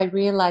I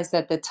realize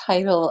that the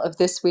title of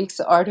this week's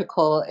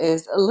article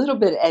is a little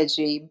bit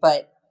edgy,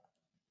 but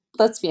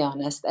let's be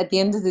honest. At the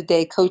end of the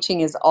day, coaching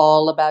is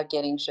all about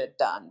getting shit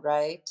done,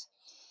 right?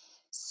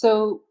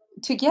 So,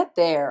 to get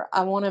there,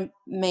 I want to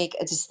make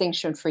a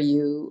distinction for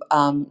you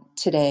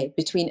today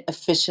between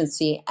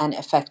efficiency and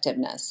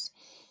effectiveness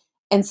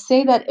and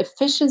say that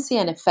efficiency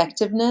and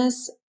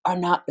effectiveness are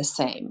not the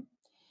same.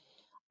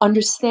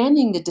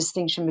 Understanding the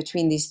distinction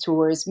between these two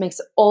words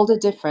makes all the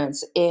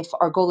difference if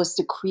our goal is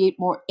to create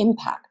more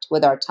impact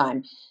with our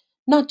time,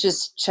 not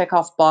just check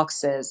off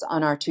boxes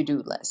on our to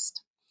do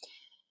list.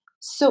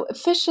 So,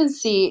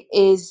 efficiency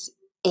is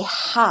a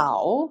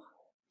how,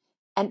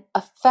 and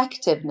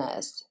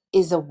effectiveness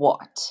is a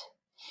what.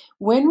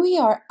 When we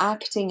are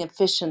acting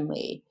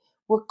efficiently,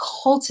 we're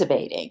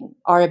cultivating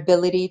our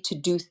ability to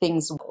do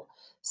things well,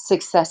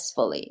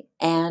 successfully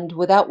and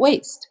without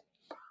waste.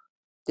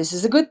 This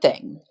is a good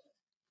thing.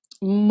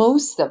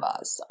 Most of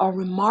us are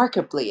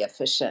remarkably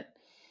efficient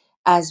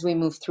as we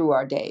move through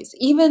our days.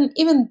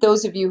 Even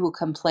those of you who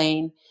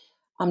complain,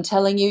 I'm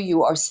telling you,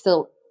 you are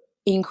still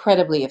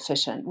incredibly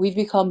efficient. We've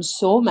become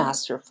so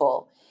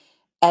masterful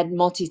at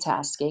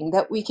multitasking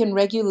that we can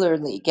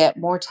regularly get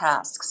more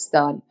tasks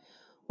done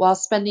while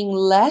spending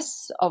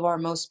less of our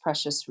most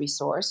precious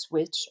resource,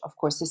 which of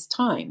course is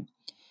time.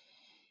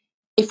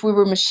 If we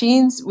were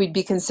machines, we'd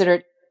be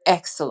considered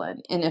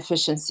excellent in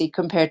efficiency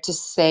compared to,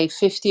 say,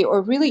 50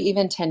 or really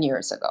even 10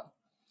 years ago.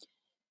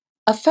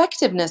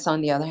 Effectiveness,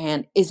 on the other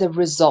hand, is a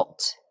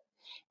result,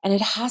 and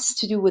it has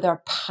to do with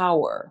our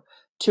power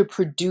to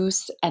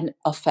produce an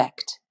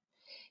effect.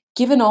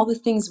 Given all the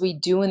things we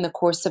do in the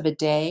course of a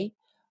day,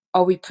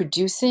 are we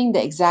producing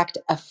the exact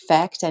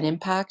effect and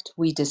impact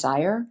we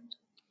desire?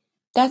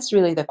 That's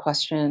really the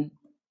question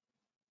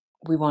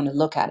we want to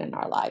look at in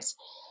our lives.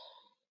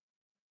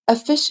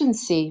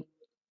 Efficiency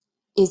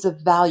is a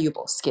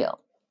valuable skill,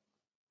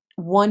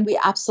 one we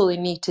absolutely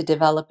need to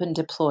develop and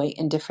deploy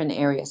in different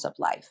areas of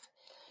life.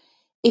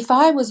 If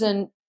I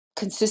wasn't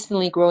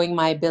consistently growing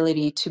my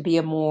ability to be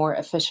a more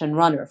efficient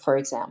runner, for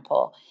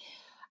example,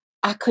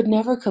 I could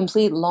never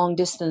complete long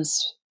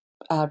distance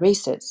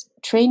races.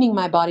 Training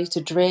my body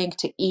to drink,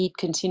 to eat,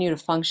 continue to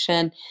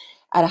function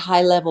at a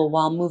high level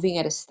while moving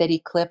at a steady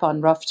clip on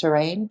rough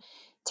terrain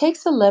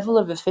takes a level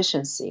of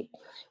efficiency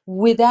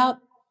without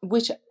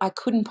which I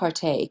couldn't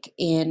partake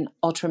in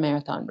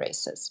ultramarathon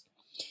races.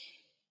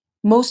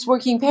 Most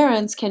working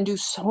parents can do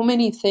so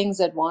many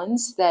things at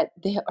once that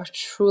they are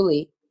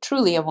truly,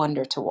 truly a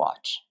wonder to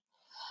watch.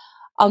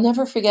 I'll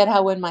never forget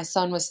how when my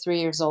son was 3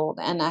 years old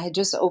and I had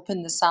just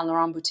opened the Saint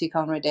Laurent boutique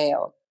on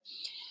Rodeo,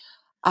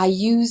 I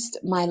used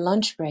my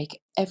lunch break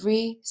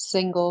every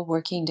single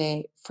working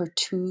day for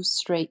 2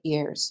 straight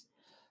years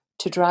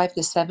to drive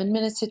the 7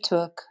 minutes it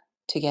took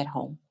to get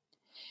home.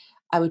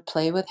 I would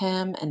play with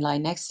him and lie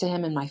next to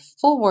him in my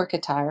full work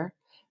attire,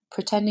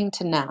 pretending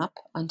to nap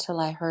until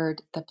I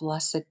heard the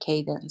blessed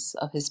cadence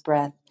of his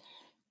breath,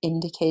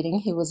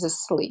 indicating he was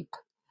asleep.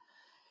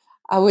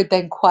 I would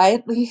then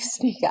quietly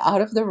sneak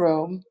out of the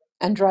room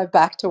and drive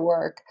back to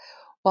work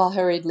while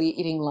hurriedly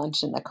eating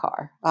lunch in the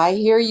car. I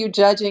hear you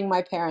judging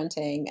my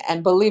parenting,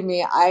 and believe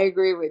me, I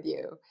agree with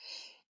you.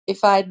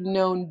 If I'd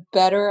known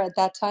better at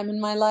that time in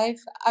my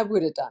life, I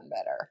would have done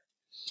better.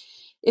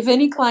 If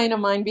any client of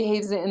mine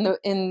behaves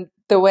in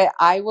the way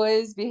I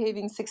was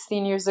behaving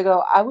 16 years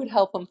ago, I would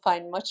help them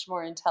find much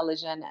more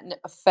intelligent and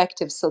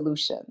effective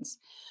solutions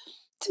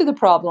to the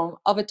problem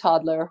of a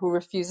toddler who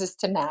refuses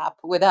to nap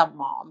without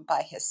mom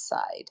by his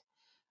side.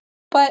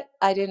 But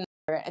I didn't,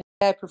 and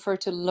I prefer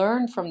to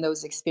learn from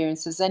those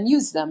experiences and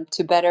use them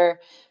to better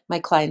my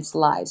clients'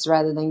 lives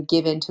rather than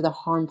give in to the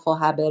harmful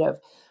habit of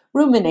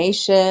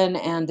rumination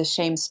and the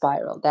shame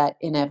spiral that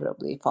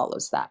inevitably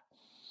follows that.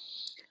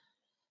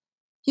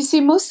 You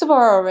see, most of us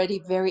are already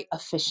very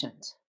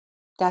efficient.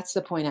 That's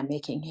the point I'm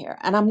making here.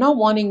 And I'm not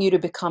wanting you to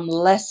become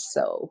less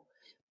so,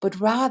 but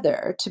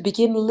rather to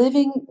begin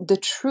living the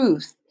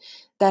truth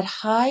that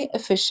high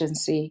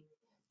efficiency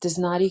does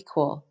not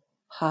equal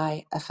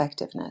high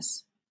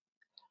effectiveness.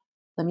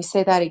 Let me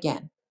say that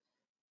again.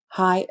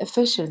 High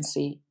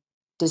efficiency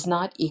does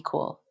not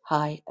equal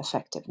high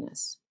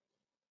effectiveness.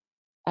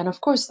 And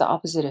of course, the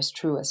opposite is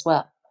true as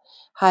well.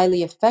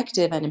 Highly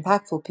effective and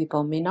impactful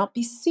people may not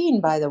be seen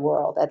by the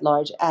world at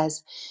large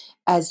as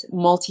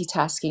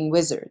multitasking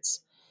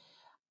wizards.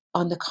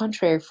 On the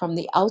contrary, from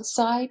the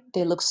outside,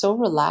 they look so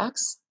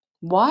relaxed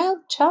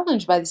while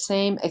challenged by the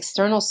same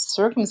external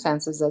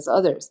circumstances as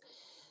others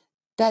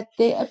that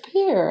they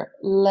appear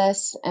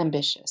less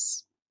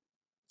ambitious.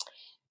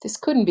 This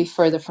couldn't be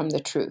further from the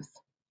truth.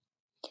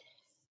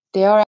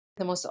 They are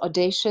the most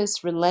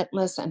audacious,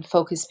 relentless, and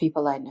focused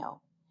people I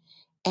know.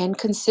 And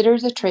consider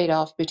the trade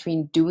off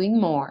between doing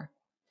more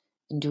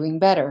and doing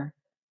better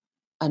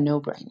a no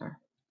brainer.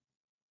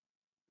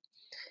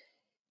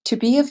 To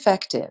be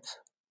effective,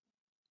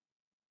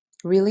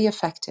 really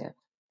effective,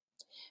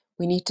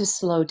 we need to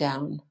slow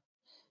down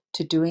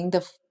to doing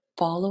the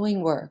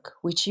following work,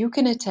 which you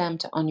can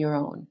attempt on your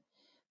own,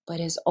 but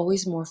is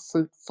always more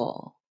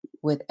fruitful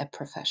with a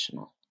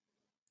professional.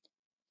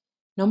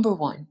 Number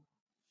one,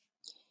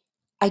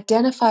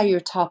 Identify your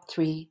top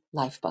 3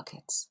 life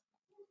buckets,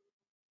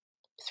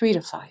 3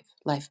 to 5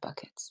 life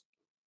buckets.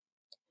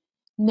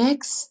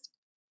 Next,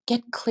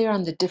 get clear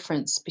on the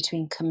difference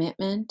between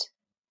commitment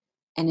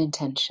and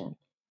intention.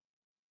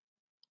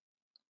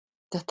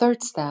 The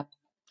third step,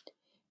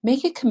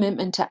 make a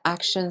commitment to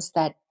actions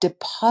that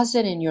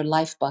deposit in your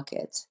life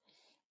buckets.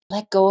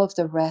 Let go of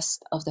the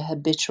rest of the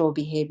habitual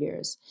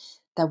behaviors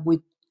that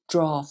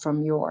withdraw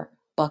from your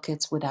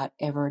buckets without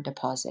ever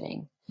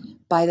depositing.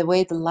 By the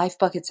way, the life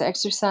buckets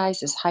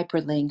exercise is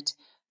hyperlinked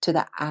to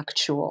the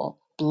actual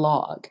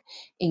blog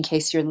in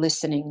case you're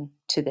listening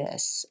to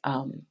this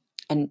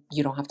and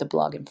you don't have the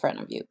blog in front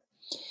of you.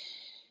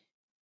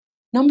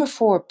 Number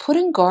 4, put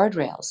in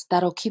guardrails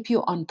that'll keep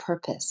you on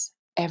purpose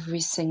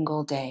every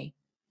single day.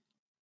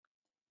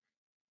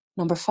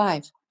 Number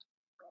 5,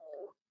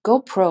 go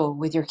pro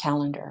with your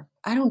calendar.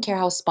 I don't care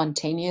how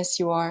spontaneous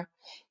you are.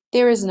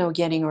 There is no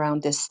getting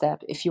around this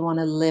step if you want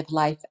to live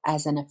life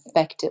as an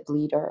effective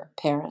leader,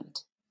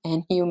 parent,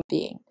 and human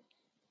being.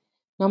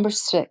 Number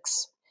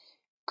 6,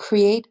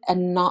 create a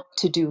not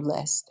to do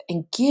list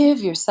and give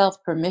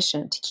yourself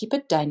permission to keep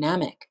it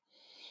dynamic,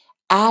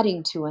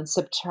 adding to and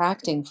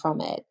subtracting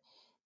from it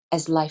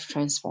as life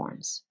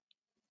transforms.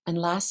 And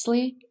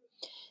lastly,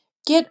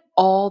 get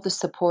all the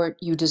support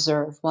you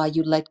deserve while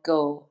you let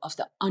go of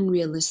the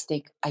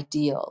unrealistic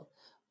ideal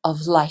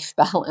of life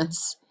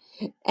balance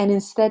and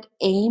instead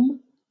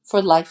aim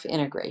for life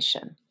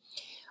integration.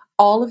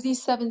 All of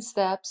these 7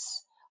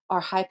 steps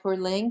are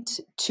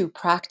hyperlinked to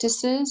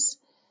practices,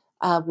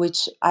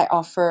 which I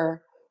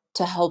offer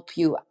to help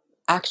you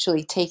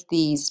actually take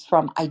these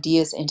from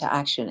ideas into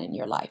action in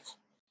your life.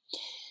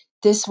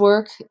 This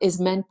work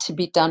is meant to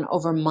be done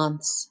over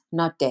months,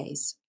 not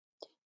days.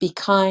 Be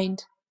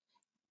kind,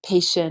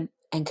 patient,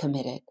 and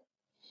committed.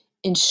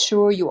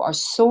 Ensure you are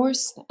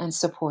sourced and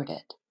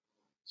supported.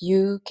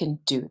 You can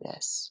do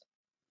this.